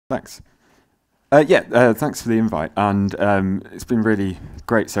Thanks. Thanks for the invite, and it's been really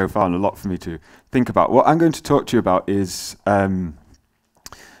great so far and a lot for me to think about. What I'm going to talk to you about is some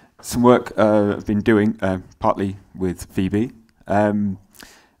work I've been doing, partly with Phoebe,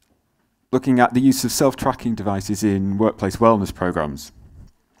 looking at the use of self-tracking devices in workplace wellness programs.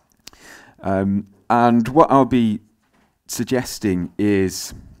 And what I'll be suggesting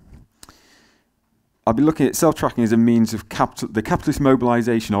is I'll be looking at self-tracking as a means of the capitalist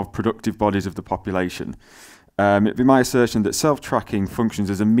mobilization of productive bodies of the population. It'd be my assertion that self-tracking functions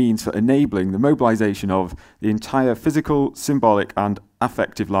as a means for enabling the mobilization of the entire physical, symbolic, and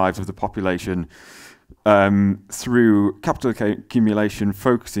affective lives of the population through capital accumulation,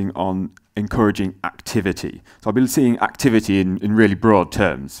 focusing on encouraging activity. So I'll be seeing activity in really broad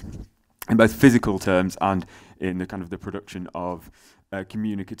terms, in both physical terms and in the kind of the production of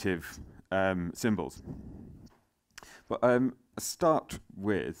communicative symbols. But I'll start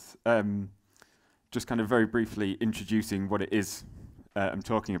with just kind of very briefly introducing what it is I'm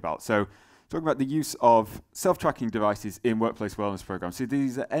talking about. So talking about the use of self-tracking devices in workplace wellness programs. So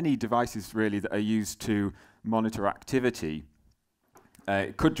these are any devices really that are used to monitor activity.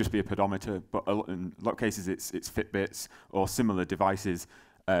 It could just be a pedometer, but in a lot of cases it's Fitbits or similar devices.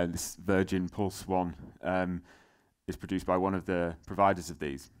 This Virgin Pulse one is produced by one of the providers of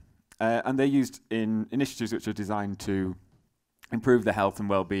these. And they're used in initiatives which are designed to improve the health and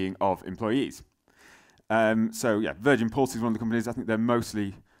well-being of employees. So yeah, Virgin Pulse is one of the companies. I think they're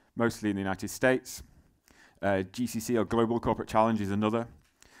mostly in the United States. GCC, or Global Corporate Challenge, is another.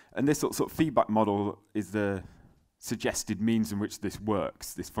 And this sort of feedback model is the suggested means in which this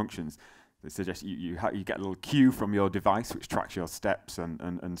works, this functions. They suggest you get a little cue from your device which tracks your steps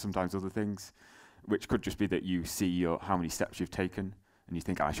and sometimes other things, which could just be that you see how many steps you've taken and you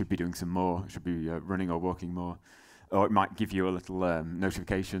think, I should be doing some more, I should be running or walking more. Or it might give you a little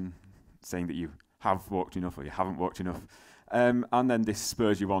notification saying that you have walked enough or you haven't walked enough. And then this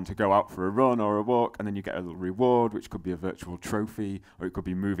spurs you on to go out for a run or a walk, and then you get a little reward, which could be a virtual trophy, or it could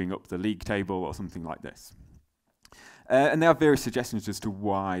be moving up the league table or something like this. And they have various suggestions as to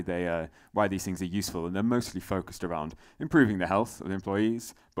why these things are useful, and they're mostly focused around improving the health of the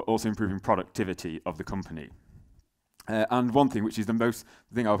employees, but also improving productivity of the company. And one thing, which is the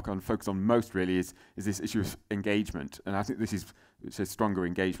thing I've kind of focused on most really, is this issue of engagement. And I think it's a stronger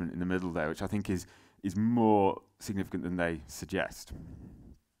engagement in the middle there, which I think is more significant than they suggest.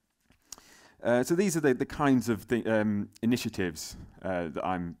 So these are the kinds of initiatives that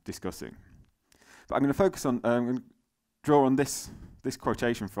I'm discussing. But I'm going to focus on, I'm going to draw on this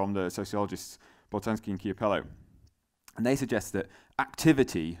quotation from the sociologists Boltanski and Chiapello. And they suggest that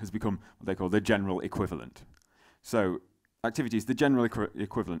activity has become what they call the general equivalent. So activity is the general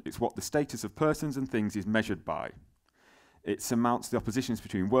equivalent. It's what the status of persons and things is measured by. It surmounts the oppositions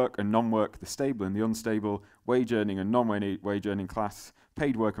between work and non-work, the stable and the unstable, wage-earning and non-wage-earning class,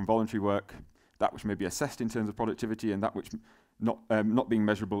 paid work and voluntary work, that which may be assessed in terms of productivity and that which not being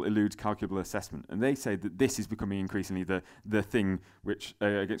measurable eludes calculable assessment. And they say that this is becoming increasingly the thing which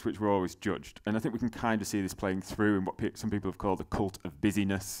against which we're always judged. And I think we can kind of see this playing through in what some people have called the cult of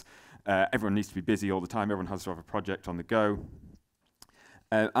busyness. Everyone needs to be busy all the time. Everyone has to have a project on the go.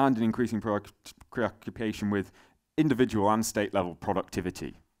 And an increasing preoccupation with individual and state level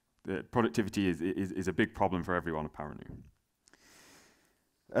productivity. Productivity is a big problem for everyone, apparently.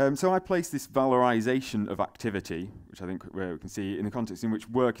 So I place this valorization of activity, which I think where we can see in the context in which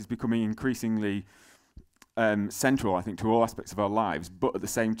work is becoming increasingly central, I think, to all aspects of our lives, but at the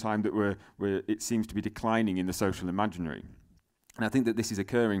same time that it seems to be declining in the social imaginary. And I think that this is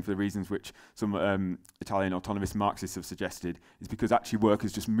occurring for the reasons which some Italian autonomous Marxists have suggested, is because actually work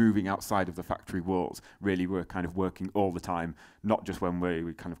is just moving outside of the factory walls. Really, we're kind of working all the time, not just when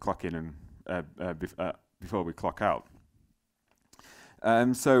we kind of clock in and before we clock out.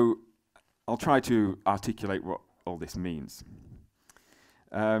 So I'll try to articulate what all this means.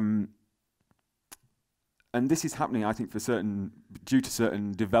 And this is happening, I think, due to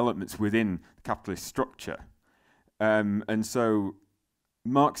certain developments within the capitalist structure. And so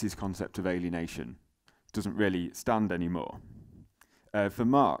Marx's concept of alienation doesn't really stand anymore. For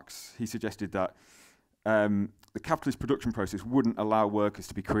Marx, he suggested that the capitalist production process wouldn't allow workers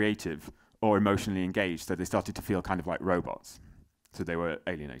to be creative or emotionally engaged, so they started to feel kind of like robots. So they were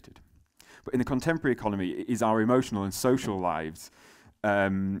alienated. But in the contemporary economy, it is our emotional and social lives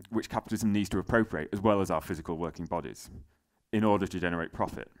which capitalism needs to appropriate, as well as our physical working bodies, in order to generate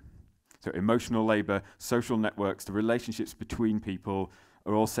profit. So emotional labour, social networks, the relationships between people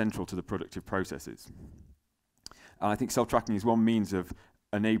are all central to the productive processes. And I think self-tracking is one means of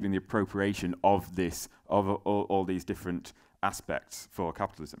enabling the appropriation of this, of all these different aspects for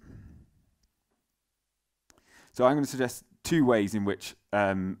capitalism. So I'm going to suggest 2 ways in which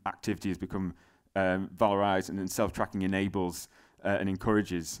activity has become valorized, and then self-tracking enables and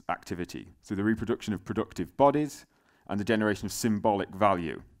encourages activity. So the reproduction of productive bodies and the generation of symbolic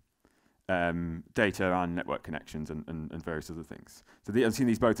value, data and network connections and various other things. So I've seen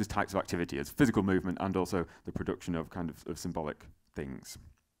these both as types of activity, as physical movement and also the production of kind of symbolic things.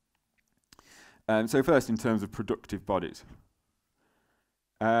 So first, in terms of productive bodies.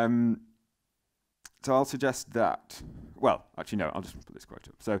 So I'll suggest that, well, actually no, I'll just put this quote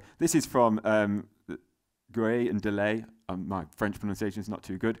up. So this is from Gray and Delay. My French pronunciation is not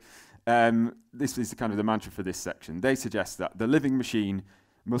too good. This is kind of the mantra for this section. They suggest that the living machine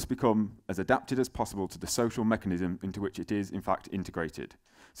must become as adapted as possible to the social mechanism into which it is, in fact, integrated,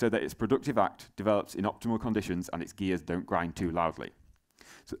 so that its productive act develops in optimal conditions and its gears don't grind too loudly.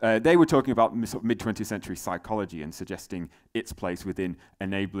 So, they were talking about sort of mid-20th century psychology and suggesting its place within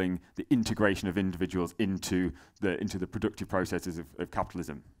enabling the integration of individuals into the productive processes of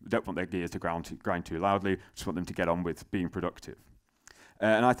capitalism. We don't want their gears to grind too loudly, just want them to get on with being productive.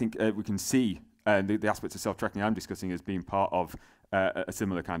 And I think we can see the aspects of self-tracking I'm discussing as being part of a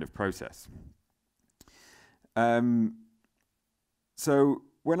similar kind of process. So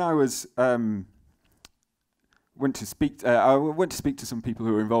when I was went to speak to some people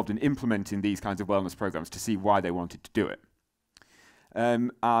who were involved in implementing these kinds of wellness programs to see why they wanted to do it.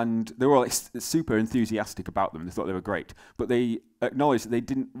 And they were all super enthusiastic about them. They thought they were great. But they acknowledged that they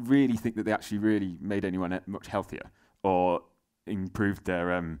didn't really think that they actually really made anyone much healthier or improved their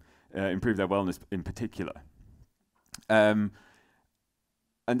wellness in particular.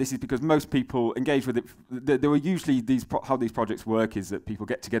 And this is because most people engage with it. There were usually how these projects work is that people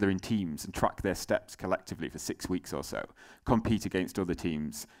get together in teams and track their steps collectively for 6 weeks or so, compete against other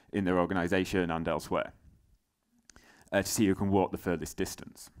teams in their organisation and elsewhere to see who can walk the furthest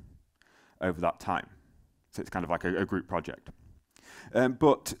distance over that time. So it's kind of like a group project.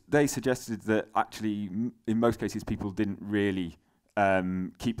 But they suggested that actually, in most cases, people didn't really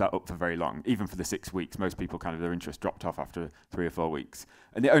keep that up for very long, even for the 6 weeks. Most people their interest dropped off after 3 or 4 weeks.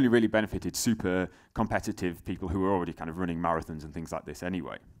 And it only really benefited super competitive people who were already kind of running marathons and things like this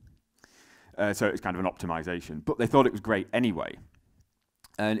anyway. So it's kind of an optimization. But they thought it was great anyway.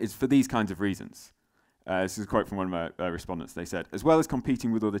 And it's for these kinds of reasons. This is a quote from one of my respondents. They said, as well as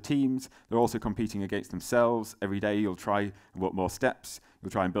competing with other teams, they're also competing against themselves. Every day you'll try and walk more steps.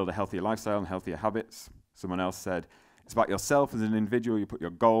 You'll try and build a healthier lifestyle and healthier habits. Someone else said, it's about yourself as an individual. You put your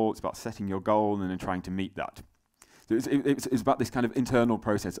goal. It's about setting your goal and then trying to meet that. So it's about this kind of internal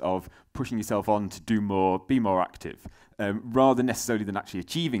process of pushing yourself on to do more, be more active, rather necessarily than actually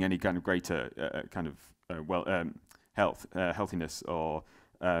achieving any kind of greater healthiness or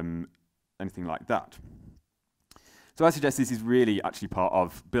anything like that. So I suggest this is really actually part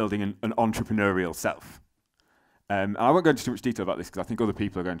of building an entrepreneurial self. And I won't go into too much detail about this because I think other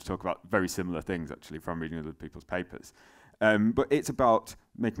people are going to talk about very similar things actually from reading other people's papers. But it's about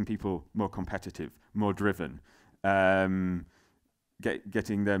making people more competitive, more driven, getting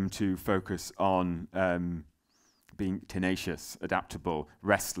them to focus on being tenacious, adaptable,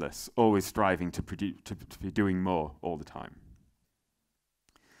 restless, always striving to be doing more all the time.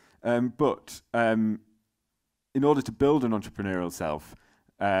 But in order to build an entrepreneurial self,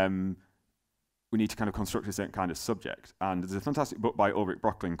 we need to kind of construct a certain kind of subject. And there's a fantastic book by Ulrich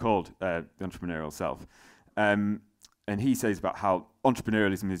Brocklin called The Entrepreneurial Self. And he says about how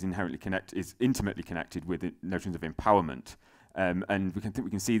entrepreneurialism is intimately connected with the notions of empowerment. And we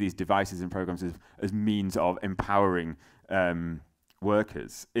can see these devices and programs as means of empowering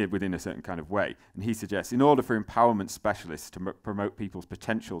workers within a certain kind of way. And he suggests, in order for empowerment specialists to promote people's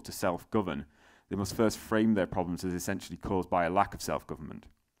potential to self-govern, they must first frame their problems as essentially caused by a lack of self-government.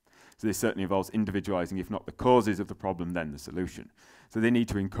 So this certainly involves individualizing, if not the causes of the problem, then the solution. So they need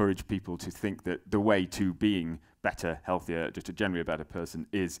to encourage people to think that the way to being better, healthier, just a generally a better person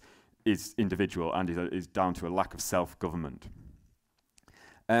is individual and is down to a lack of self-government.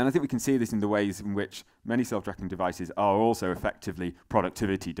 And I think we can see this in the ways in which many self-tracking devices are also effectively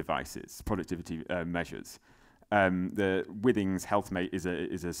productivity devices, productivity measures. The Withings HealthMate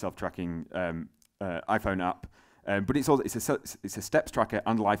is a self-tracking iPhone app. But it's a steps tracker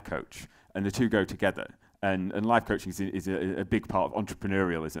and life coach, and the two go together. And life coaching is a big part of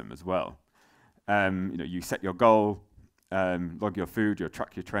entrepreneurialism as well. You set your goal, log your food, you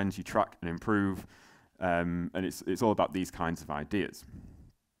track your trends, you track and improve, and it's all about these kinds of ideas.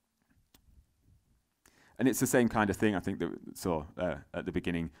 And it's the same kind of thing I think that we saw at the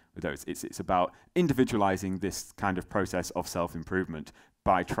beginning with those. It's about individualizing this kind of process of self-improvement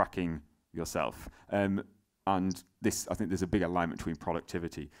by tracking yourself. and this, I think there's a big alignment between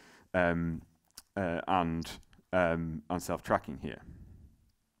productivity and self-tracking here.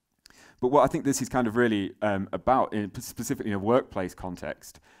 But what I think this is kind of really about, specifically in a workplace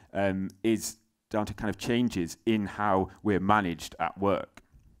context, is down to kind of changes in how we're managed at work.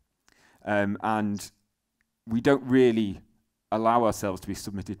 And we don't really allow ourselves to be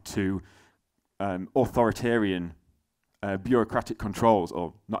submitted to authoritarian bureaucratic controls,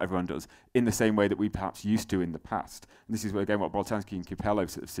 or not everyone does, in the same way that we perhaps used to in the past. And this is again what Boltanski and Capello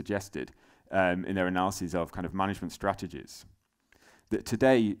sort of suggested in their analysis of kind of management strategies. That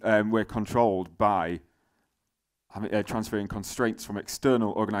today we're controlled by transferring constraints from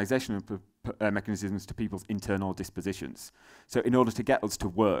external organizational mechanisms to people's internal dispositions. So in order to get us to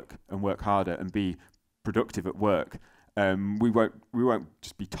work and work harder and be productive at work, we won't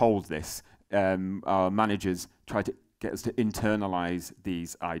just be told this. Our managers try to get us to internalize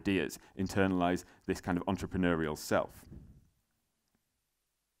these ideas, internalize this kind of entrepreneurial self.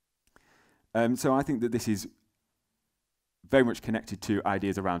 So I think that this is very much connected to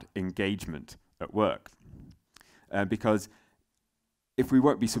ideas around engagement at work. Because if we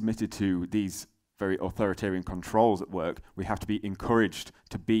won't be submitted to these very authoritarian controls at work, we have to be encouraged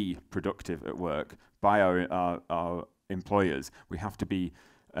to be productive at work by our employers. We have to be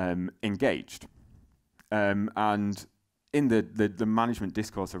engaged. And in the management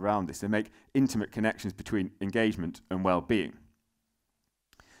discourse around this, they make intimate connections between engagement and well-being.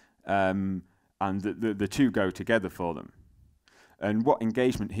 And the two go together for them. And what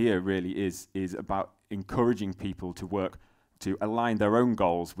engagement here really is about encouraging people to work to align their own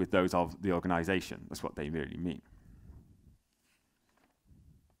goals with those of the organization. That's what they really mean.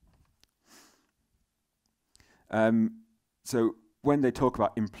 So when they talk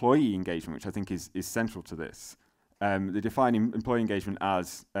about employee engagement, which I think is central to this, they define employee engagement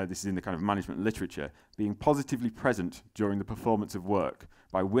as, this is in the kind of management literature, being positively present during the performance of work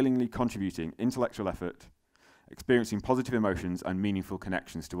by willingly contributing intellectual effort, experiencing positive emotions and meaningful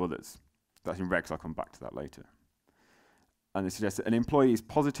connections to others. That's in regs, I'll come back to that later. And they suggest that an employee's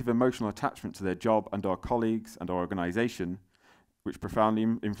positive emotional attachment to their job and our colleagues and our organization, which profoundly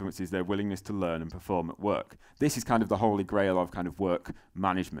influences their willingness to learn and perform at work. This is kind of the holy grail of kind of work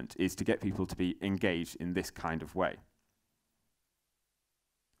management, is to get people to be engaged in this kind of way.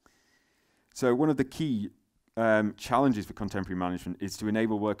 So one of the key challenges for contemporary management is to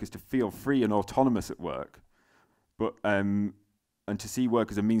enable workers to feel free and autonomous at work, but and to see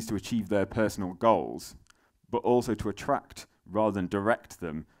work as a means to achieve their personal goals, but also to attract rather than direct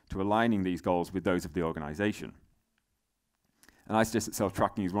them to aligning these goals with those of the organization. And I suggest that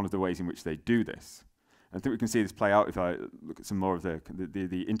self-tracking is one of the ways in which they do this. And I think we can see this play out if I look at some more of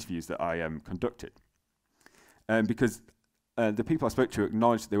the interviews that I conducted. Because the people I spoke to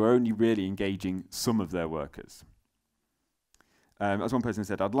acknowledged that they were only really engaging some of their workers. As one person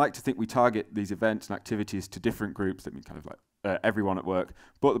said, I'd like to think we target these events and activities to different groups, that mean kind of like everyone at work,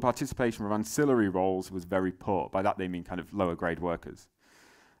 but the participation from ancillary roles was very poor. By that they mean kind of lower grade workers.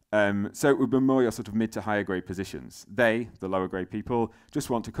 So it would be more your sort of mid to higher grade positions. They, the lower grade people, just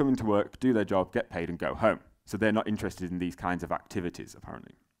want to come into work, do their job, get paid and go home. So they're not interested in these kinds of activities,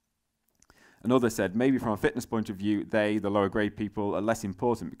 apparently. Another said, maybe from a fitness point of view, they, the lower grade people, are less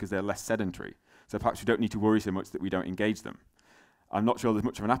important because they're less sedentary. So perhaps we don't need to worry so much that we don't engage them. I'm not sure there's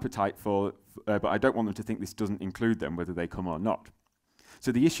much of an appetite for, but I don't want them to think this doesn't include them, whether they come or not.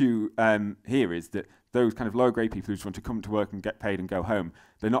 So the issue here is that those kind of lower grade people who just want to come to work and get paid and go home,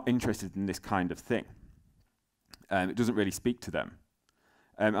 they're not interested in this kind of thing. It doesn't really speak to them.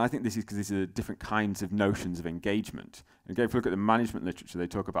 And I think this is because these are different kinds of notions of engagement. And again, if you look at the management literature, they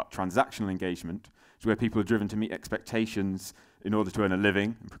talk about transactional engagement, which is where people are driven to meet expectations in order to earn a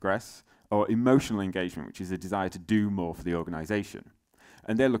living and progress, or emotional engagement, which is a desire to do more for the organization.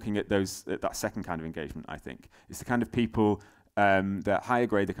 And they're looking at that second kind of engagement, I think. It's the kind of people that higher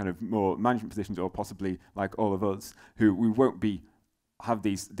grade, the kind of more management positions, or possibly like all of us, who we won't have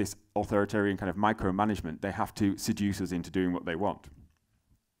this authoritarian kind of micromanagement. They have to seduce us into doing what they want.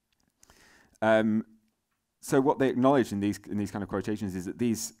 So what they acknowledge in these kind of quotations is that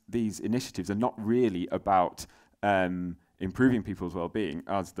these initiatives are not really about improving people's well-being,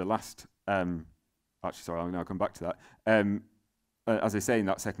 as the last actually, sorry, I'll now come back to that. As I say in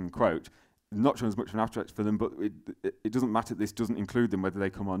that second quote, not sure as much of an abstract for them, but it doesn't matter. This doesn't include them whether they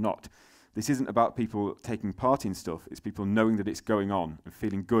come or not. This isn't about people taking part in stuff. It's people knowing that it's going on and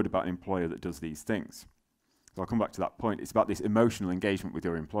feeling good about an employer that does these things. So I'll come back to that point. It's about this emotional engagement with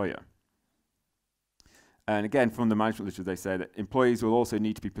your employer. And again, from the management literature, they say that employees will also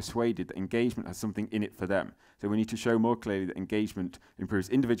need to be persuaded that engagement has something in it for them. So we need to show more clearly that engagement improves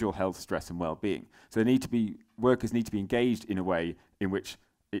individual health, stress, and well-being. So workers need to be engaged in a way in which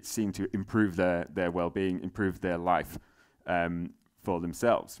it's seen to improve their well-being, improve their life for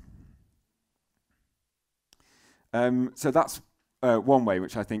themselves. So that's one way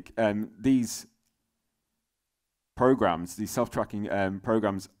which I think these programs, these self-tracking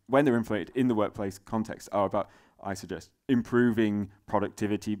programs, when they're implemented in the workplace context, are about, I suggest, improving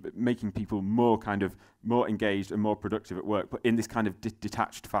productivity, but making people more engaged and more productive at work, but in this kind of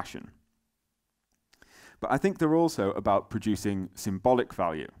detached fashion. But I think they're also about producing symbolic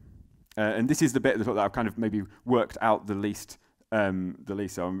value. And this is the bit that I've kind of maybe worked out the least, so I'm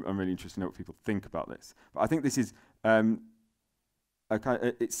really interested to know what people think about this. But I think this is,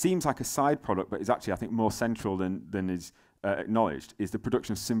 it seems like a side product, but is actually, I think, more central than is acknowledged, is the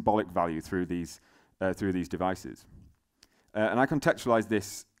production of symbolic value through these devices. And I contextualize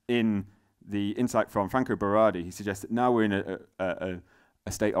this in the insight from Franco Berardi. He suggests that now we're in a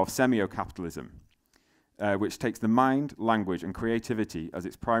state of semio-capitalism, which takes the mind, language, and creativity as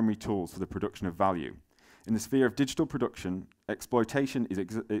its primary tools for the production of value. In the sphere of digital production, exploitation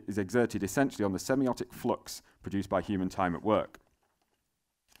is exerted essentially on the semiotic flux produced by human time at work.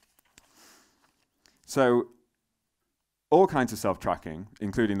 So all kinds of self-tracking,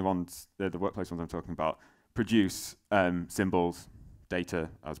 including the workplace ones I'm talking about, produce symbols, data,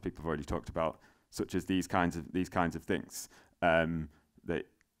 as people have already talked about, such as these kinds of things. They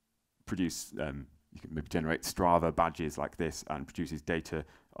produce, you can maybe generate Strava badges like this and produces data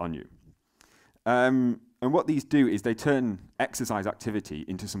on you. And what these do is they turn exercise activity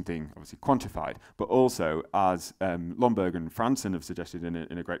into something obviously quantified, but also, as Lomberg and Franson have suggested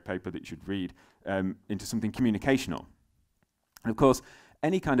in a great paper that you should read, into something communicational. And of course,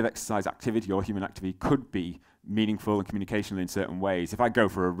 any kind of exercise activity or human activity could be meaningful and communicational in certain ways. If I go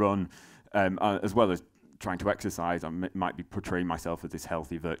for a run, as well as trying to exercise, I might be portraying myself as this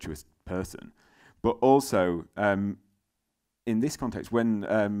healthy, virtuous person. But also, in this context,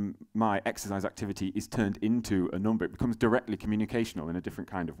 when my exercise activity is turned into a number, it becomes directly communicational in a different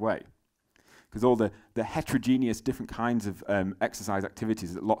kind of way. Because all the heterogeneous different kinds of exercise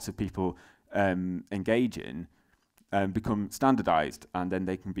activities that lots of people engage in become standardized, and then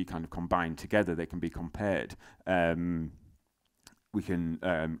they can be kind of combined together, they can be compared. We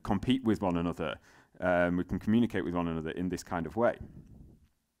can compete with one another, we can communicate with one another in this kind of way.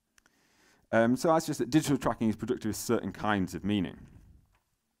 So I suggest that digital tracking is productive of certain kinds of meaning.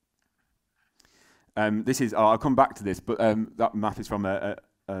 I'll come back to this, but that map is from a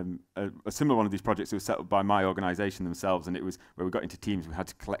similar one of these projects that was set up by my organisation themselves, and it was where we got into teams. We had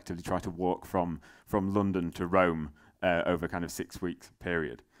to collectively try to walk from London to Rome over kind of 6 weeks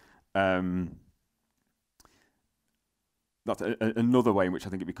period. That's another way in which I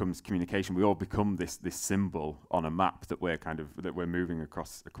think it becomes communication. We all become this symbol on a map that we're moving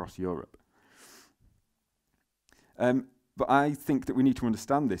across Europe. But I think that we need to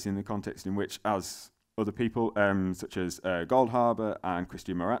understand this in the context in which, as other people, such as Goldhaber and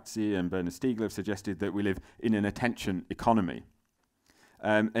Christian Morazzi and Bernard Stiegler have suggested, that we live in an attention economy.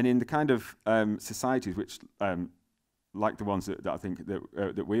 And in the kind of societies which, like the ones that I think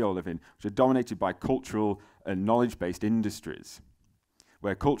that we all live in, which are dominated by cultural and knowledge-based industries,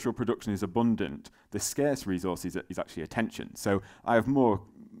 where cultural production is abundant, the scarce resource is actually attention. So I have more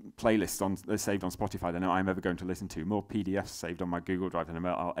playlists saved on Spotify than I'm ever going to listen to, more PDFs saved on my Google Drive than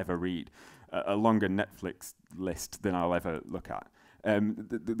I'll ever read, a longer Netflix list than I'll ever look at.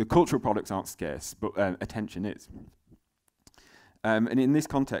 The cultural products aren't scarce, but attention is. And in this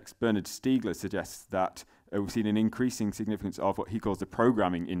context, Bernard Stiegler suggests that we've seen an increasing significance of what he calls the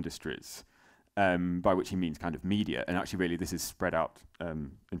programming industries, by which he means kind of media, and actually really this is spread out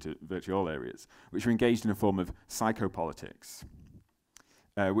into virtually all areas, which are engaged in a form of psychopolitics,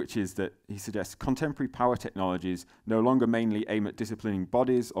 which is that he suggests contemporary power technologies no longer mainly aim at disciplining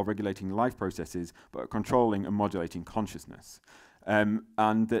bodies or regulating life processes, but at controlling and modulating consciousness. And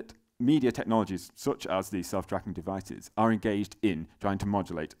that media technologies, such as these self-tracking devices, are engaged in trying to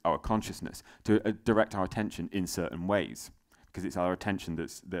modulate our consciousness, to direct our attention in certain ways, because it's our attention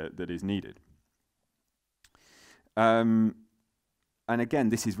that is needed. And again,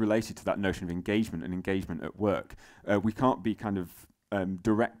 this is related to that notion of engagement and engagement at work. We can't be kind of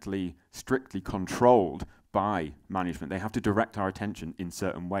directly, strictly controlled by management. They have to direct our attention in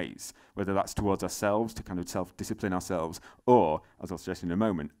certain ways, whether that's towards ourselves, to kind of self-discipline ourselves, or, as I'll suggest in a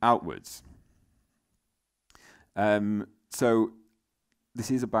moment, outwards. So this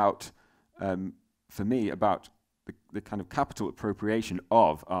is about, for me, about the kind of capital appropriation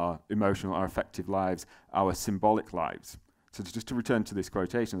of our emotional, our affective lives, our symbolic lives. So just to return to this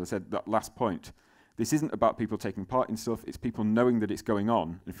quotation, as I said, that last point, this isn't about people taking part in stuff, it's people knowing that it's going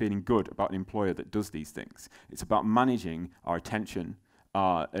on and feeling good about an employer that does these things. It's about managing our attention,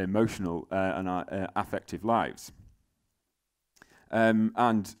 our emotional and our affective lives.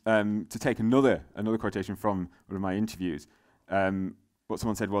 To take another quotation from one of my interviews, what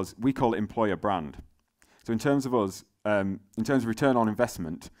someone said was, we call it employer brand. So in terms of us, in terms of return on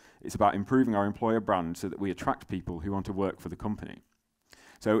investment, it's about improving our employer brand so that we attract people who want to work for the company.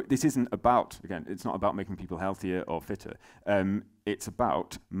 So this isn't about, again, it's not about making people healthier or fitter. It's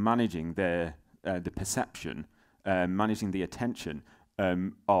about managing the perception, managing the attention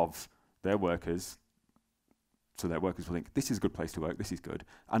of their workers, so their workers will think, this is a good place to work, this is good.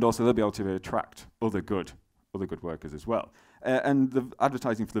 And also they'll be able to attract other good workers as well. And the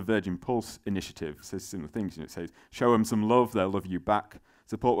advertising for the Virgin Pulse initiative says similar things. You know, it says, show them some love, they'll love you back.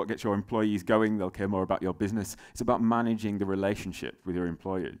 Support what gets your employees going, they'll care more about your business. It's about managing the relationship with your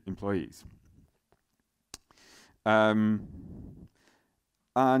employees. And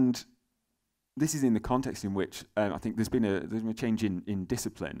this is in the context in which I think there's been a change in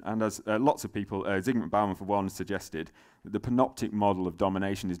discipline. And as lots of people, Zygmunt Bauman for one, suggested that the panoptic model of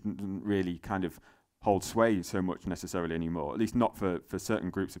domination doesn't really kind of hold sway so much necessarily anymore, at least not for certain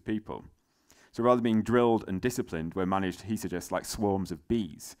groups of people. So rather than being drilled and disciplined, we're managed, he suggests, like swarms of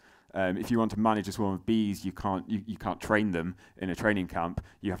bees. If you want to manage a swarm of bees, you can't train them in a training camp.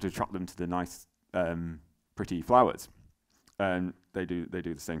 You have to attract them to the nice, pretty flowers. They do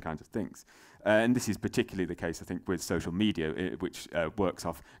the same kinds of things. And this is particularly the case, I think, with social media, which works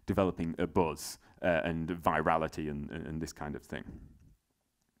off developing a buzz and virality and this kind of thing.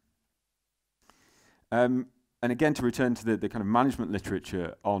 And again, to return to the kind of management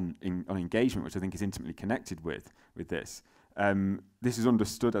literature on engagement, which I think is intimately connected with this, this is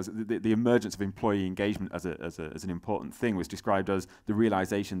understood as the emergence of employee engagement as an important thing was described as the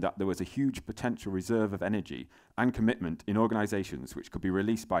realization that there was a huge potential reserve of energy and commitment in organizations which could be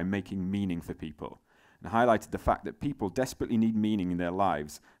released by making meaning for people, and highlighted the fact that people desperately need meaning in their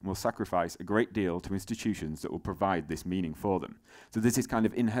lives and will sacrifice a great deal to institutions that will provide this meaning for them. So there's this kind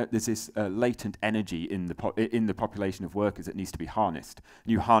of latent energy in the population of workers that needs to be harnessed.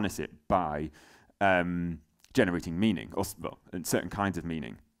 And you harness it by generating meaning, or well, and certain kinds of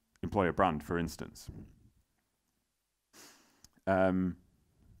meaning, employer brand, for instance.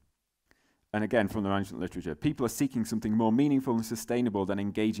 And again, from the management literature, people are seeking something more meaningful and sustainable than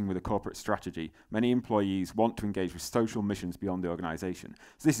engaging with a corporate strategy. Many employees want to engage with social missions beyond the organisation.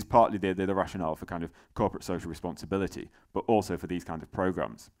 So this is partly the rationale for kind of corporate social responsibility, but also for these kind of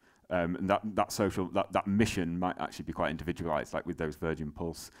programmes. And that mission might actually be quite individualised, like with those Virgin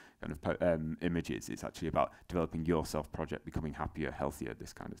Pulse kind of images. It's actually about developing your self-project, becoming happier, healthier,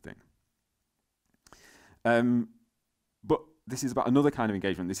 this kind of thing. But this is about another kind of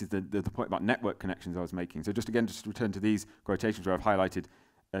engagement. This is the point about network connections I was making. So just to return to these quotations where I've highlighted,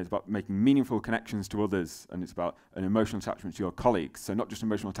 it's about making meaningful connections to others, and it's about an emotional attachment to your colleagues. So not just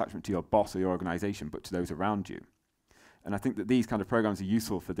emotional attachment to your boss or your organisation, but to those around you. And I think that these kind of programs are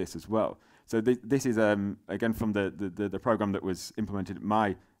useful for this as well. So this is, again, from the program that was implemented at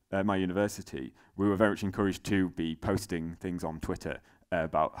my university. We were very much encouraged to be posting things on Twitter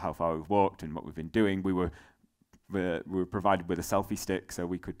about how far we've walked and what we've been doing. We were provided with a selfie stick, so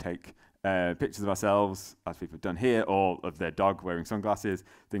we could take pictures of ourselves, as people have done here, or of their dog wearing sunglasses,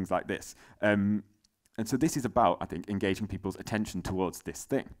 things like this. And so this is about, I think, engaging people's attention towards this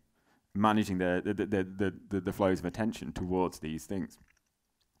thing, managing the flows of attention towards these things.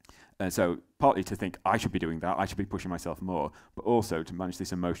 So partly to think, I should be doing that, I should be pushing myself more, but also to manage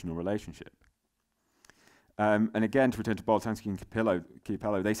this emotional relationship. And again, to return to Boltanski and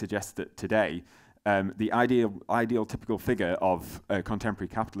Capello, they suggest that today, the ideal typical figure of contemporary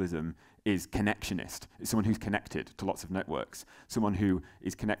capitalism is connectionist. It's someone who's connected to lots of networks, someone who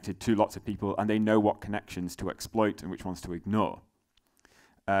is connected to lots of people, and they know what connections to exploit and which ones to ignore.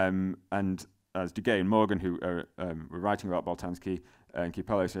 And as Duguay and Morgan, who were writing about Boltanski and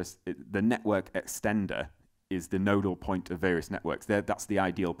Capello, says the network extender is the nodal point of various networks. That's the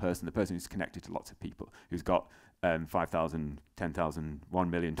ideal person, the person who's connected to lots of people, who's got 5,000, 10,000, 1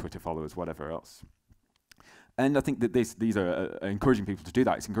 million Twitter followers, whatever else. And I think that these are encouraging people to do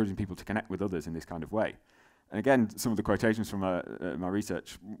that. It's encouraging people to connect with others in this kind of way. And again, some of the quotations from my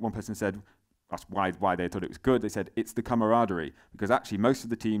research, one person said, that's why they thought it was good. They said, it's the camaraderie, because actually most of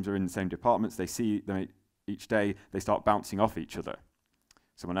the teams are in the same departments. They see them each day. They start bouncing off each other.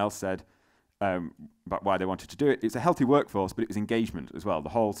 Someone else said, about why they wanted to do it. It's a healthy workforce, but it was engagement as well, the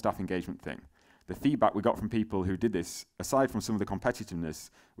whole staff engagement thing. the feedback we got from people who did this, aside from some of the competitiveness,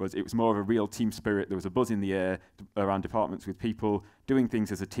 was it was more of a real team spirit. There was a buzz in the air around departments with people doing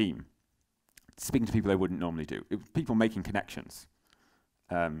things as a team, speaking to people they wouldn't normally do. It was people making connections.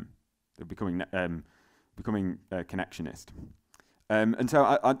 They're becoming connectionist. And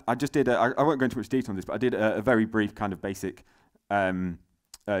so I just did, I won't go into much detail on this, but I did a very brief kind of basic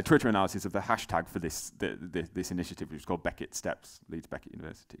Twitter analysis of the hashtag for this initiative, which is called Beckett Steps, Leeds Beckett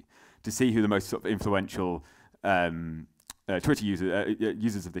University, to see who the most sort of influential Twitter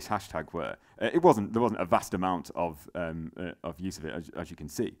users of this hashtag were. There wasn't a vast amount of use of it, as you can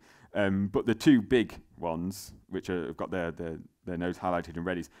see. But the two big ones, which have got their nodes highlighted in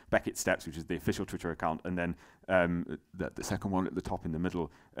red, is Beckett Steps, which is the official Twitter account, and then the second one at the top in the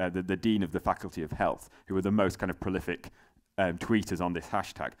middle, the Dean of the Faculty of Health, who were the most kind of prolific tweeters on this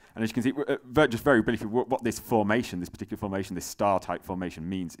hashtag. And as you can see, just very briefly, what this formation, this particular formation, this star-type formation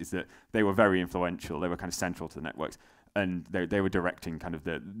means is that they were very influential. They were kind of central to the networks, and they were directing kind of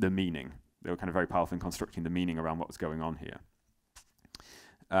the meaning. They were kind of very powerful in constructing the meaning around what was going on here.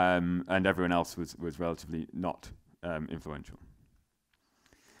 And everyone else was relatively not influential.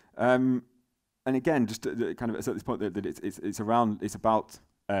 And again, just kind of at this point that it's about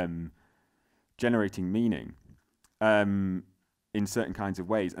generating meaning in certain kinds of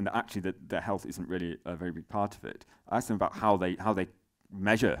ways, and actually that their health isn't really a very big part of it. I asked them about how they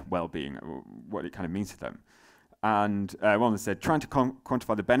measure well-being, what it kind of means to them. And one of them said, trying to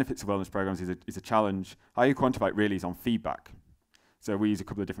quantify the benefits of wellness programs is a challenge. How you quantify it really is on feedback. So we use a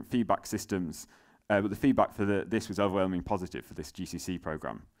couple of different feedback systems, but the feedback for this was overwhelmingly positive for this GCC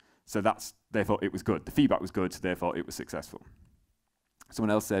program. So they thought it was good. The feedback was good, so therefore it was successful. Someone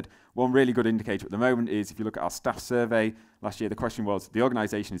else said, one really good indicator at the moment is if you look at our staff survey last year, the question was, the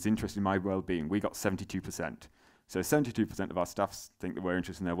organisation is interested in my well-being. We got 72%. So 72% of our staff think that we're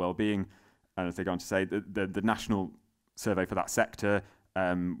interested in their well-being. And as they go on to say, the national survey for that sector,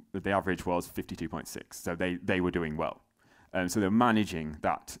 the average was 52.6. So they were doing well. So they're managing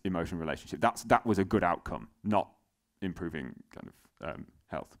that emotional relationship. That was a good outcome, not improving kind of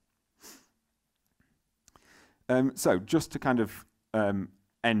health. So just to kind of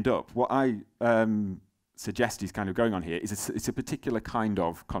end up, what I suggest is kind of going on here is it's a particular kind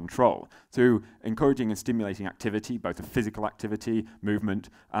of control through encouraging and stimulating activity, both of physical activity, movement,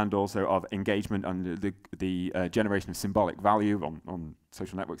 and also of engagement and the generation of symbolic value on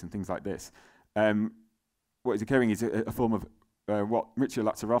social networks and things like this. What is occurring is a form of what Richard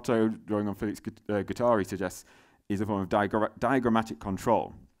Lazzarato, drawing on Felix Guattari, suggests is a form of diagrammatic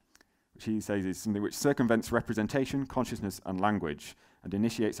control, which he says is something which circumvents representation, consciousness, and language, and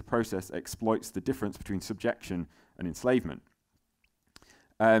initiates a process that exploits the difference between subjection and enslavement.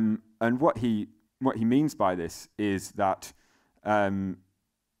 And what he means by this is that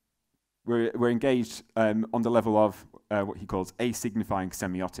we're engaged on the level of what he calls asignifying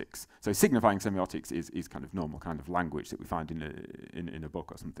semiotics. So signifying semiotics is kind of normal kind of language that we find in a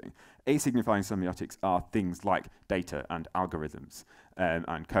book or something. Asignifying semiotics are things like data and algorithms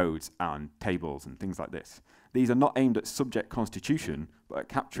and codes and tables and things like this. These are not aimed at subject constitution, but at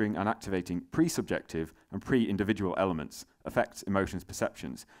capturing and activating pre-subjective and pre-individual elements, affects, emotions,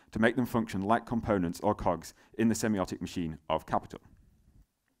 perceptions, to make them function like components or cogs in the semiotic machine of capital.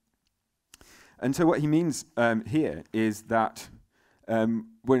 And so what he means here is that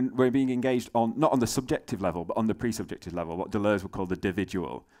when we're being engaged on, not on the subjective level, but on the pre-subjective level, what Deleuze would call the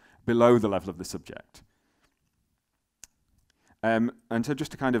individual, below the level of the subject. And so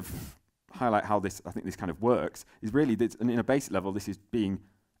just to kind of highlight how I think this kind of works, is really, in a basic level, this is being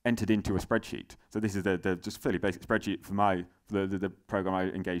entered into a spreadsheet. So this is the just fairly basic spreadsheet for the program I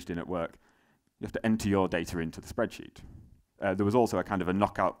engaged in at work. You have to enter your data into the spreadsheet. There was also a kind of a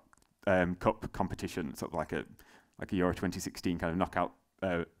knockout cup competition, sort of like a Euro 2016 kind of knockout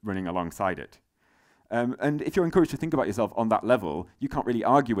running alongside it. And if you're encouraged to think about yourself on that level, you can't really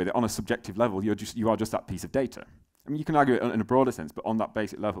argue with it on a subjective level. You are just that piece of data. I mean, you can argue it in a broader sense, but on that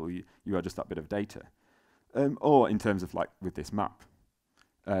basic level, you are just that bit of data. Or in terms of like with this map,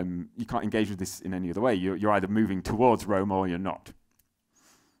 you can't engage with this in any other way. You're either moving towards Rome or you're not.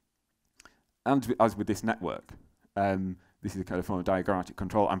 And as with this network, this is a kind of form of diagrammatic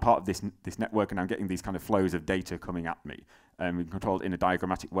control. I'm part of this network, and I'm getting these kind of flows of data coming at me. Being controlled in a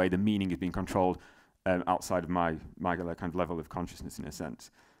diagrammatic way. The meaning is being controlled outside of my kind of level of consciousness, in a sense.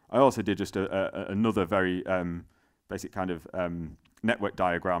 I also did just another very basic kind of network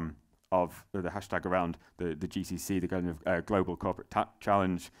diagram of the hashtag around the GCC, the kind of Global Corporate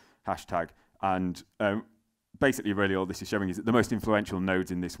Challenge hashtag. And basically, really, all this is showing is that the most influential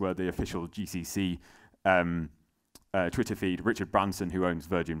nodes in this were the official GCC Twitter feed, Richard Branson, who owns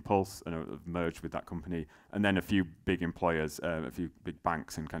Virgin Pulse and have merged with that company, and then a few big employers, a few big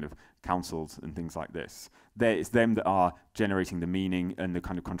banks and kind of councils and things like this. It's them that are generating the meaning and the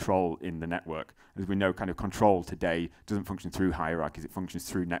kind of control in the network. As we know, kind of control today doesn't function through hierarchies, it functions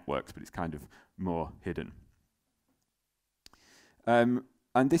through networks, but it's kind of more hidden. And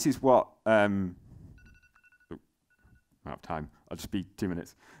this is what, I'm out of time, I'll just be 2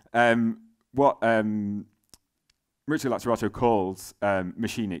 minutes. What Richard Lazzarato calls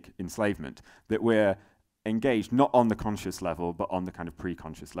machinic enslavement, that we're engaged not on the conscious level, but on the kind of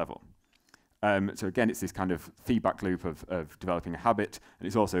pre-conscious level. So again, it's this kind of feedback loop of developing a habit, and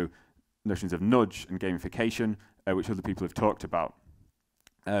it's also notions of nudge and gamification, which other people have talked about.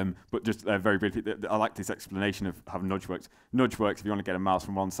 But just very briefly, I like this explanation of how nudge works. Nudge works if you want to get a mouse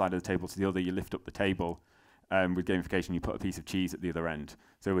from one side of the table to the other, you lift up the table. With gamification, you put a piece of cheese at the other end.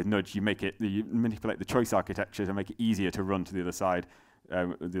 So with nudge, you manipulate the choice architecture to make it easier to run to the other side.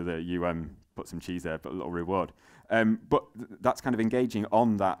 You put some cheese there, but a little reward. But that's kind of engaging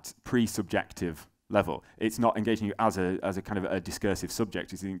on that pre-subjective level. It's not engaging you as a kind of a discursive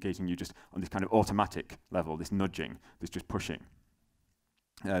subject. It's engaging you just on this kind of automatic level, this nudging, this just pushing,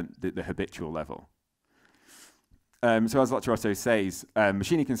 the habitual level. So as Lazzarato says,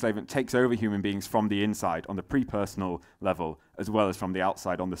 machinic enslavement takes over human beings from the inside on the pre-personal level, as well as from the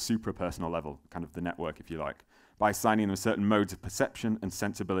outside on the suprapersonal level, kind of the network, if you like, by assigning them certain modes of perception and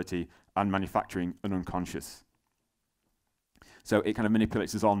sensibility and manufacturing an unconscious. So it kind of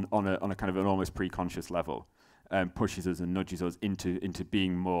manipulates us on a kind of an almost pre-conscious level, pushes us and nudges us into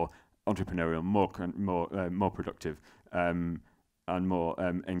being more entrepreneurial, more productive, and more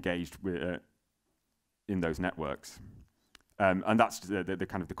engaged with in those networks. And that's the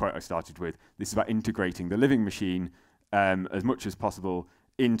kind of the quote I started with. This is about integrating the living machine as much as possible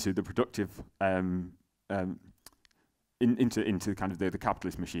into the productive, into kind of the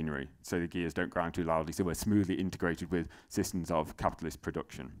capitalist machinery, so the gears don't grind too loudly, so we're smoothly integrated with systems of capitalist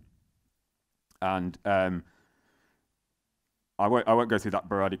production. And I won't go through that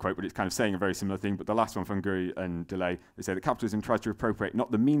Berardi quote, but it's kind of saying a very similar thing. But the last one from Guri and Delay, they say that capitalism tries to appropriate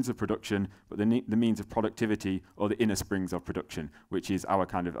not the means of production, but the means of productivity or the inner springs of production, which is our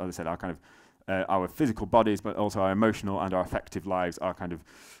kind of, as I said, our kind of our physical bodies, but also our emotional and our affective lives are kind of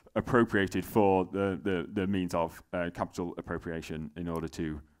appropriated for the means of capital appropriation in order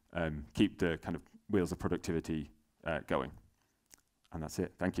to keep the kind of wheels of productivity going. And that's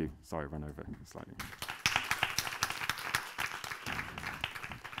it. Thank you. Sorry, I ran over slightly.